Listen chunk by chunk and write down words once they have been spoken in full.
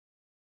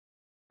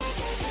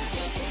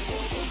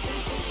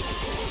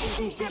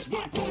What's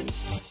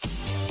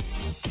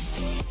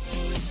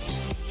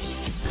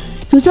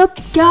up,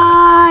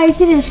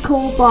 guys? It is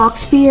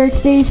Roblox here.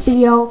 Today's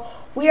video,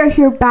 we are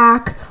here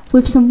back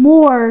with some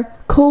more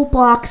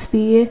Roblox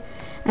video,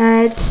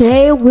 and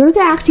today we're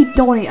gonna actually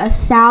donate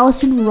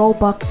 1,000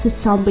 Robux to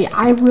somebody.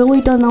 I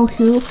really don't know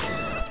who,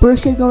 but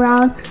it's gonna go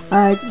around.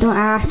 Don't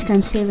ask.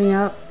 I'm saving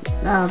up.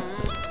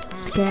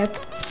 Okay.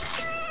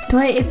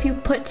 Donate if you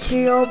put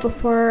cereal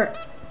before.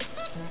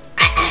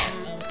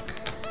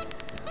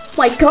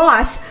 My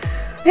gosh,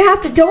 I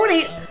have to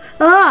donate.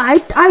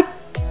 I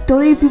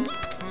donate if you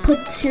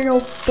put cereal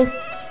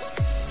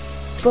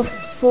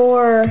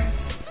before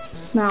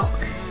milk.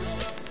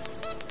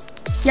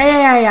 Yeah.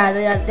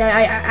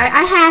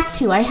 I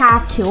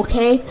have to.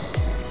 Okay,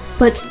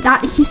 but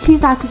not.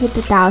 He's not gonna get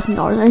the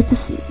 $1,000. I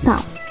just no.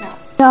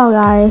 No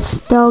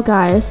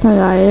guys.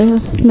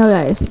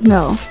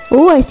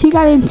 Oh, I see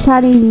that in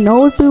chatting.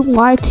 Notebook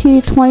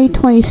YT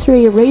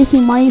 2023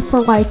 raising money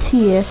for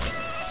YT.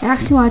 I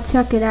actually want to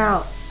check it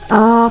out.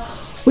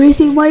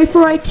 Raising money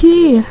for IT.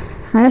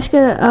 I just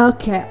gotta,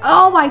 okay.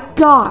 Oh my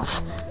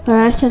gosh.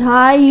 Alright, I said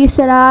hi, he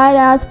said hi,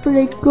 that's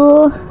pretty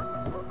cool.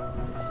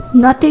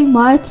 Nothing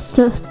much,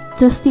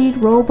 just need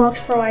Robux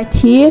for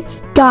IT.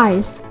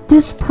 Guys,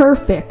 this is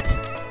perfect.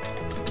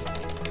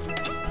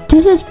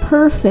 This is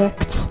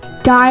perfect.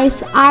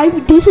 Guys,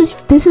 this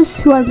is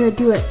who I'm gonna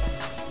do it.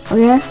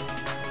 Okay?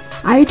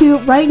 I do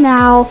it right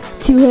now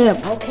to him,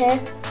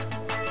 okay?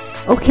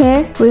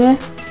 Okay?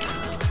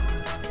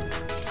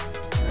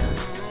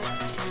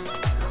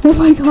 Oh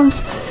my gosh,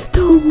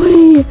 no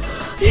way!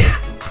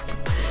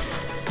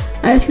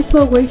 I just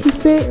put a winky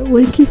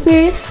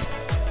face.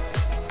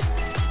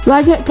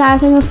 Guys,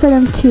 I'm gonna fit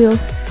him too.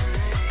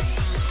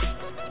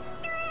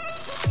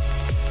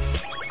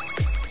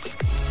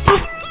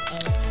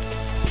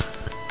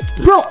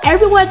 Bro,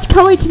 everyone's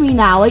coming to me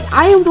now. Like,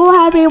 I don't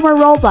have any more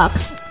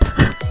Robux.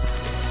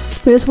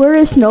 Because where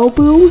is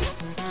Nobu?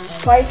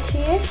 Right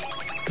here?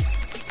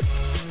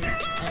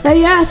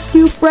 Hey, yes,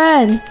 new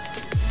friend.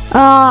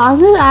 I'm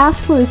gonna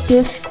ask for his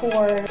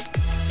Discord.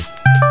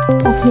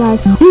 Okay,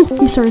 guys. Ooh,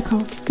 he started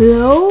calling.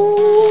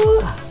 Hello?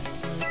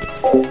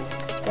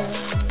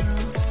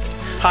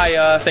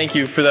 Hi, thank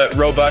you for the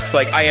Robux.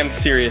 Like, I am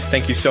serious.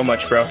 Thank you so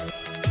much, bro.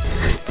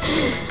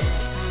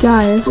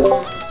 Guys.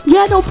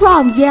 Yeah, no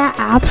problem. Yeah,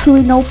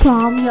 absolutely no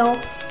problem,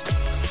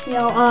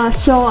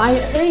 so I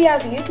heard you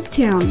have a YouTube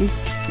channel you're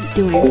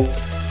doing.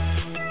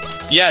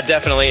 Yeah,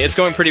 definitely. It's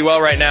going pretty well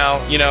right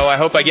now. You know, I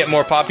hope I get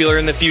more popular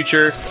in the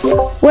future.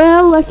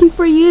 Well, lucky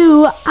for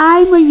you,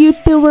 I'm a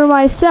YouTuber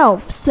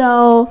myself,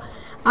 so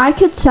I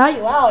could shout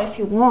you out if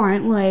you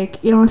want, like,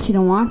 unless you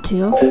don't want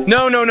to.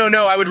 No.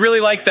 I would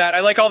really like that. I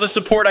like all the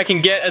support I can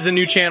get as a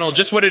new channel,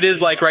 just what it is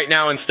like right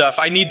now and stuff.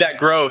 I need that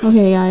growth.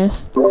 Okay,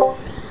 guys.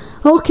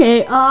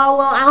 Okay,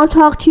 well, I'll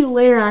talk to you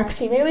later,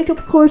 actually. Maybe we could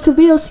record some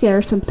videos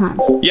together sometime.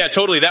 Yeah,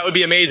 totally. That would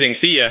be amazing.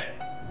 See ya.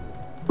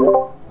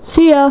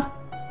 See ya.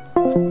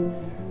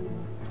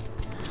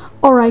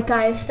 Alright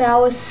guys, that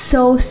was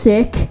so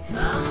sick.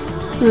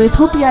 Anyways,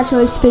 hope you guys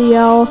enjoyed this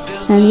video,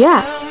 and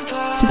yeah,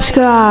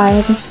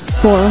 subscribe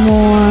for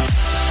more.